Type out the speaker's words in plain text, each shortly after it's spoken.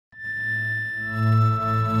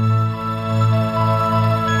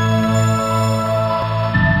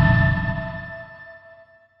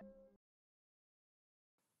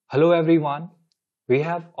Hello everyone. We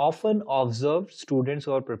have often observed students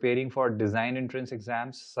who are preparing for design entrance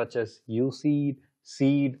exams such as UCEED,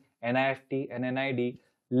 CEED, NIFT and NID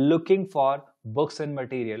looking for books and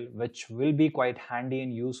material which will be quite handy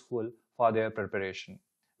and useful for their preparation.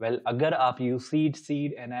 Well, अगर आप UCEED,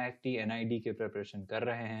 CEED, NIFT, NID के preparation कर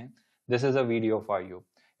रहे हैं, this is a video for you.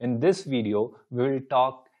 In this video, we will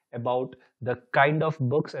talk about the kind of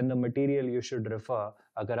books and the material you should refer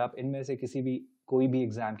अगर आप इनमें से किसी भी कोई भी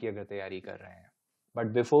एग्जाम की अगर तैयारी कर रहे हैं. But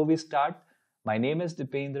before we start, my name is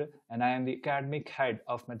Dipendra and I am the academic head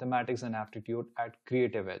of mathematics and aptitude at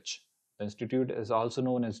Creativedge. The institute is also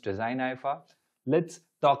known as Design IFA. Let's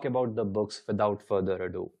talk about the books without further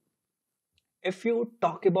ado. If you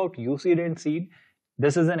talk about UCEED and CEED,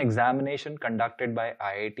 this is an examination conducted by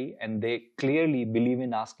IIT and they clearly believe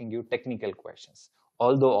in asking you technical questions.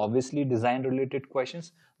 Although obviously design related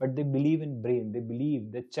questions, but they believe in brain.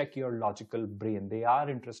 They check your logical brain. They are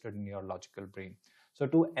interested in your logical brain. So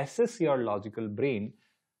to assess your logical brain,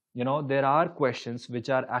 there are questions which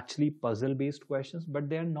are actually puzzle based questions, but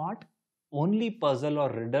they are not only puzzle or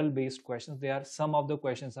riddle based questions. Some of the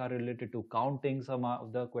questions are related to counting, some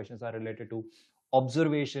of the questions are related to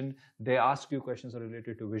observation. They ask you questions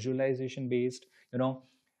related to visualization based,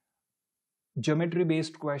 geometry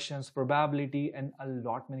based questions, probability, and a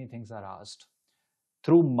lot many things are asked.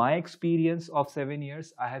 Through my experience of 7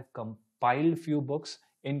 years, I have compiled few books.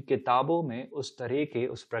 इन किताबों में उस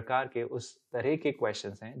प्रकार के उस तरह के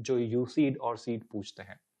questions हैं जो यूसीड और सीड पूछते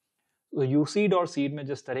हैं. तो यूसीड और सीड में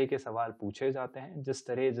जिस तरह के सवाल पूछे जाते हैं,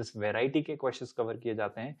 जिस वैरायटी के क्वेश्चंस कवर किए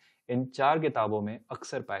जाते हैं, इन 4 किताबों में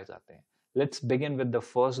अक्सर पाए जाते हैं. Let's begin with the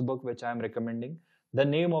first book which I am recommending. The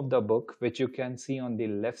name of the book, which you can see on the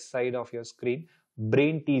left side of your screen,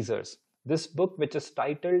 Brain Teasers. This book, which is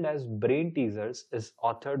titled as Brain Teasers, is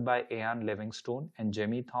authored by Ian Livingstone and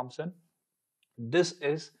Jamie Thompson. This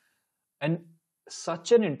is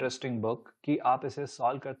such an interesting book कि आप इसे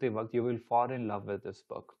solve करते वक्त you will fall in love with this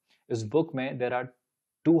book. इस book में there are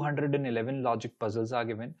 211 logic puzzles are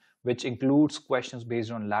given, which includes questions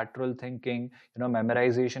based on lateral thinking,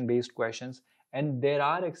 memorization based questions, and there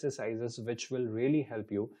are exercises which will really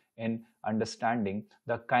help you in understanding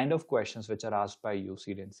the kind of questions which are asked by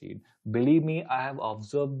UCEED and CEED. Believe me, I have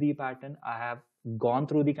observed the pattern. I have gone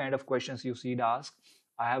through the kind of questions UCEED asks.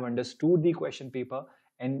 I have understood the question paper,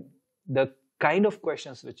 and the kind of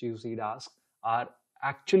questions which UCEED asks are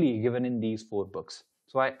actually given in these 4 books.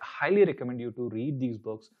 So I highly recommend you to read these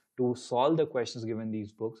books to solve the questions given in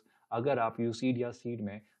these books अगर आप UCEED या CEED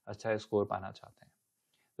में अच्छा score पाना चाहते हैं.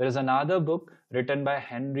 There is another book written by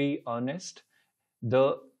Henry Ernest.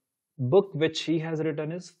 The book which he has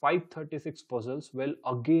written is 536 puzzles. Well,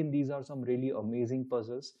 again, these are some really amazing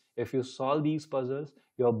puzzles. If you solve these puzzles,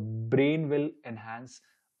 your brain will enhance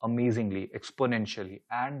amazingly, exponentially.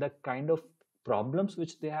 And the kind of problems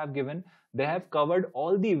which they have given, they have covered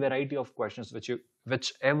all the variety of questions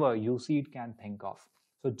whichever UCEED can think of.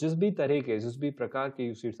 So जिस भी प्रकार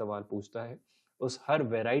के UCEED सवाल पूछता है, उस हर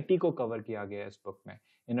variety को cover किया गया है इस book में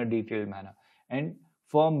in a detailed manner. And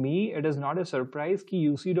for me, it is not a surprise कि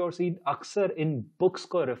UCEED और CEED अक्सर इन books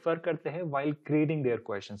को refer करते हैं while creating their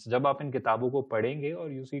questions. जब आप इन किताबों को पढ़ेंगे और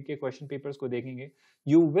UCEED के question papers को देखेंगे,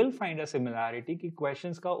 you will find a similarity कि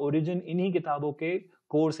questions का origin इन्हीं किताबों के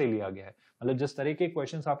core से लिया गया है. मतलब जिस तरह के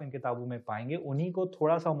questions आप इन किताबों में पाएंगे, उन्हीं को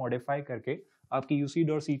थोड़ा सा modify करके आपकी UCEED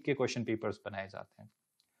और CEED के question papers बनाए जाते हैं.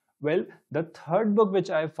 Well, the third book which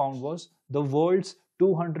I found was The World's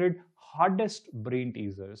 200 Hardest Brain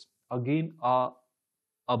Teasers. Again,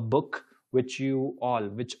 a book which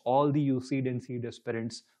all the UCEED and CEED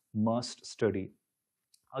aspirants must study.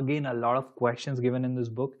 Again, a lot of questions given in this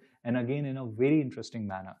book, and again in a very interesting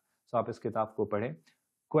manner. So आप इस किताब को पढ़ें,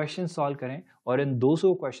 question solve करें, और इन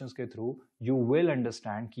 200 questions के through you will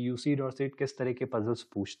understand कि यूसीड और सीड किस तरह के पजल्स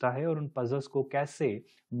पूछता है और उन पजल्स को कैसे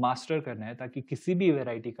मास्टर करना है ताकि किसी भी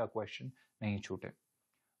वैरायटी का क्वेश्चन नहीं छूटे.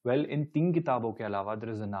 वेल, इन 3 किताबों के अलावा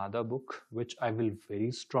there is another book which I will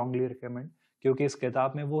very strongly recommend, क्योंकि इस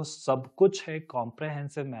किताब में वो सब कुछ है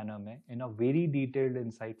कॉम्प्रहेंसिव मैनर में, इन a very detailed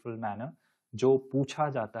insightful manner जो पूछा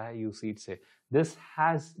जाता है यूसीड से.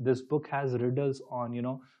 This book has riddles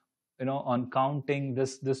on on counting.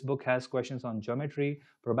 This book has questions on geometry,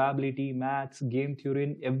 probability, maths, game theory,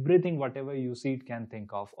 and everything whatever UCEED can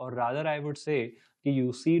think of. Or rather I would say कि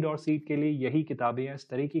UCEED और CEED के लिए यही किताबें हैं, इस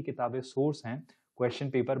तरह की किताबें सोर्स हैं क्वेश्चन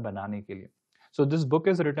पेपर बनाने के लिए. So this book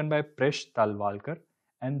is written by Presh Talwalkar,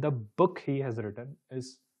 and the book he has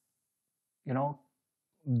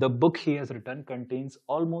written contains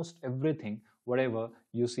almost everything whatever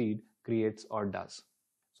UCEED creates or does.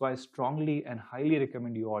 So I strongly and highly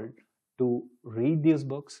recommend you all to read these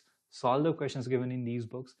books, solve the questions given in these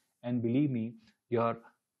books, and believe me, your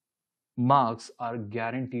marks are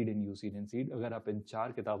guaranteed in UCEED and CEED अगर आप इन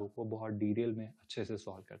 4 किताबों को बहुत detail में अच्छे से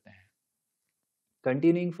solve करते हैं.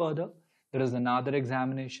 Continuing further, there is another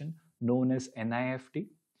examination known as NIFT.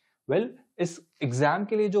 Well, इस एग्जाम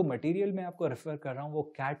के लिए जो मटेरियल मैं आपको रेफर कर रहा हूँ वो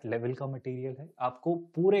कैट लेवल का मटेरियल है. आपको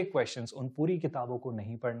पूरे क्वेश्चंस उन पूरी किताबों को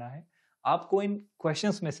नहीं पढ़ना है. आपको इन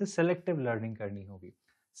क्वेश्चंस में से सेलेक्टिव लर्निंग करनी होगी.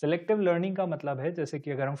 सेलेक्टिव लर्निंग का मतलब है, जैसे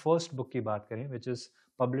कि अगर हम फर्स्ट बुक की बात करें, which is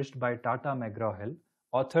published by Tata मैग्रा-हिल,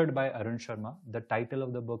 authored by Arun Sharma. The title of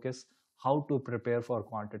the book is How to Prepare for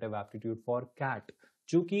Quantitative Aptitude for CAT.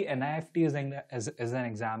 चूंकि NIFT is an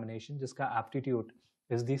examination जिसका aptitude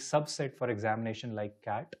is the subset for examination like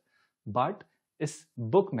CAT, but इस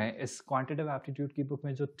book में, इस quantitative aptitude की book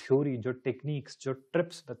में जो theory, जो techniques,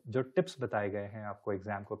 जो टिप्स बताए गए हैं आपको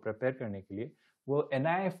एग्जाम को प्रिपेयर करने के लिए, वो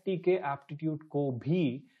NIFT के एप्टीट्यूड को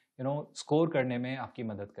भी स्कोर करने में आपकी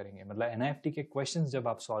मदद करेंगे. मतलब NIFT के क्वेश्चंस जब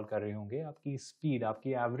आप सॉल्व कर रहे होंगे, आपकी स्पीड,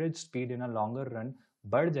 आपकी average speed in a longer run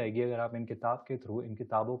बढ़ जाएगी अगर आप इन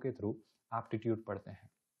किताबों के थ्रू एप्टीट्यूड पढ़ते हैं.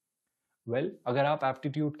 अगर आप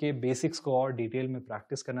एप्टीट्यूड के बेसिक्स को और डिटेल में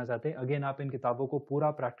प्रैक्टिस करना चाहते हैं, अगेन आप इन किताबों को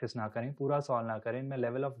पूरा प्रैक्टिस ना करें, पूरा सॉल्व ना करें. इनमें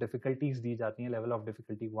लेवल ऑफ डिफिकल्टीज दी जाती हैं, level of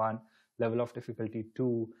difficulty 1, level of difficulty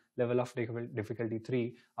 2, level of difficulty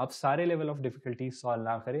 3. आप सारे लेवल ऑफ डिफिकल्टी सॉल्व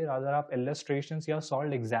ना करें, अगर आप इलस्ट्रेशंस या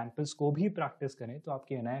सॉल्व एग्जाम्पल्स को भी प्रैक्टिस करें तो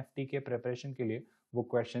आपकी NIFT के प्रिपरेशन के लिए वो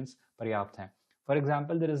क्वेश्चंस पर्याप्त हैं. For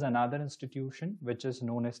example, there is another institution which is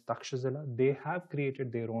known as Takshashila. They have created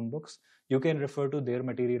their own books. You can refer to their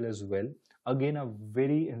material as well. Again, a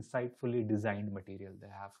very insightfully designed material they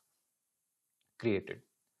have created.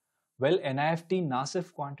 NIFT ना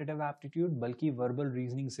सिर्फ quantitative aptitude बल्कि verbal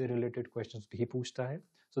reasoning से related questions भी पूछता है.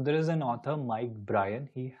 So there is an author, Mike Bryan.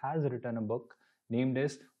 He has written a book named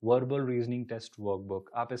as Verbal Reasoning Test Workbook.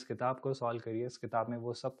 आप इस किताब को सॉल्व करिए. इस किताब में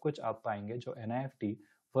वो सब कुछ आप पाएंगे जो NIFT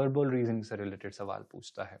वर्बल रीजनिंग से रिलेटेड सवाल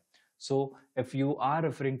पूछता है. So if you are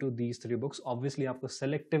referring to these 3 books, obviously आपको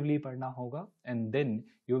सेलेक्टिवली पढ़ना होगा and then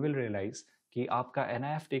you will realise कि आपका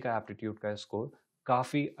NIFT का एप्टीट्यूड का स्कोर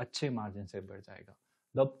काफी अच्छे मार्जिन से बढ़ जाएगा.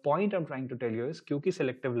 The point I am trying to tell you is, क्योंकि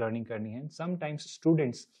सेलेक्टिव लर्निंग करनी है, sometimes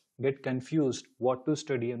students gate confused what to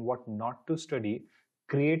study and what not to study.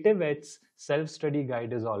 Creativedge's self-study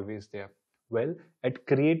guide is always there. At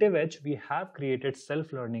Creativedge, we have created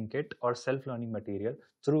self-learning kit or self-learning material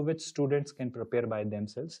through which students can prepare by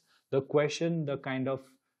themselves. The questions,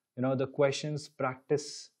 practice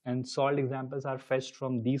and solved examples are fetched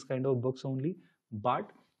from these kind of books only,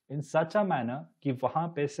 but in such a manner कि वहाँ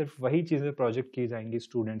पे सिर्फ वही चीजें project की जाएंगी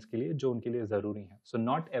students के लिए जो उनके लिए जरूरी हैं. So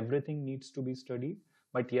not everything needs to be studied,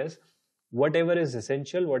 but yes, whatever is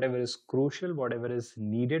essential, whatever is crucial, whatever is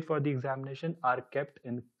needed for the examination are kept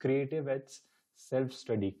in Creativedge's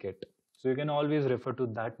self-study kit. So you can always refer to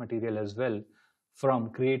that material as well from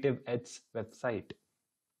Creativedge's website.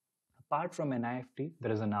 Apart from NIFT,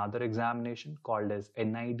 there is another examination called as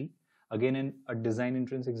NID. Again, a design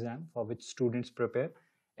entrance exam for which students prepare.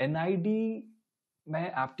 NID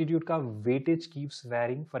में aptitude का weightage keeps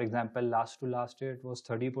varying. For example, last year it was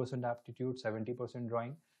 30% aptitude, 70%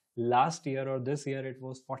 drawing. Last year or this year it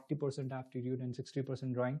was 40% aptitude and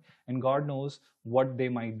 60% drawing, and God knows what they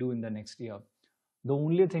might do in the next year. The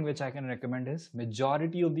only thing which I can recommend is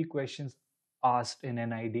majority of the questions asked in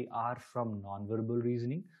NID are from non-verbal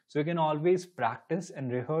reasoning. So you can always practice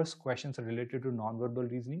and rehearse questions related to non-verbal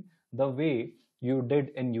reasoning the way you did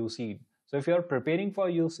in UCEED. So if you are preparing for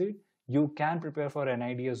UCEED, you can prepare for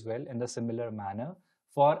NID as well in the similar manner.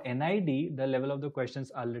 For NID, the level of the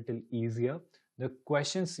questions are a little easier. The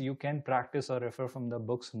questions you can practice or refer from the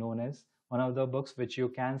books known as, one of the books which you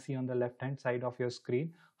can see on the left hand side of your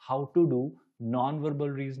screen, How to Do Non-Verbal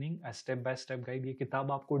Reasoning, a step-by-step guide. ये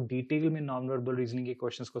किताब आपको detail में non-verbal reasoning के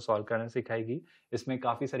questions को solve करना सिखाएगी. इसमें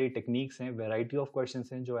काफ़ी सारी टेक्निक्स हैं, वैरायटी ऑफ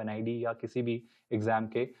क्वेश्चंस हैं जो NID या किसी भी एग्जाम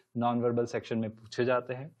के non-verbal सेक्शन में पूछे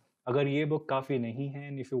जाते हैं. अगर ये बुक काफ़ी नहीं है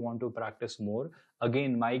and if you want to practice more,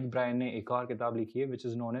 again Mike Bryan ने एक और किताब लिखी है which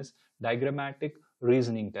is known as Diagrammatic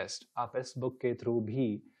Reasoning Test. आप इस बुक के थ्रू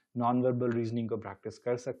भी नॉन वर्बल रीजनिंग को प्रैक्टिस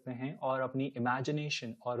कर सकते हैं और अपनी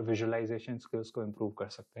इमेजिनेशन और विजुअलाइजेशन स्किल्स को इम्प्रूव कर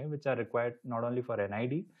सकते हैं, which are required not only for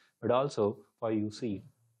NID but also for UCEED.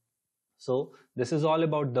 So this is all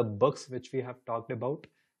about the books which we have talked about.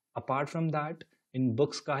 Apart from that, in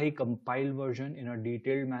books का ही compiled version in a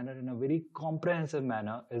detailed manner, in a very comprehensive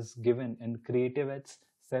manner is given in Creativedge's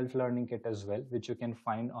self-learning kit as well, which you can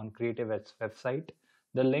find on Creativedge's website.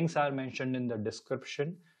 The links are mentioned in the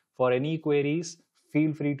description. For any queries,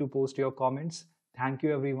 feel free to post your comments. Thank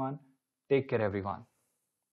you everyone. Take care everyone.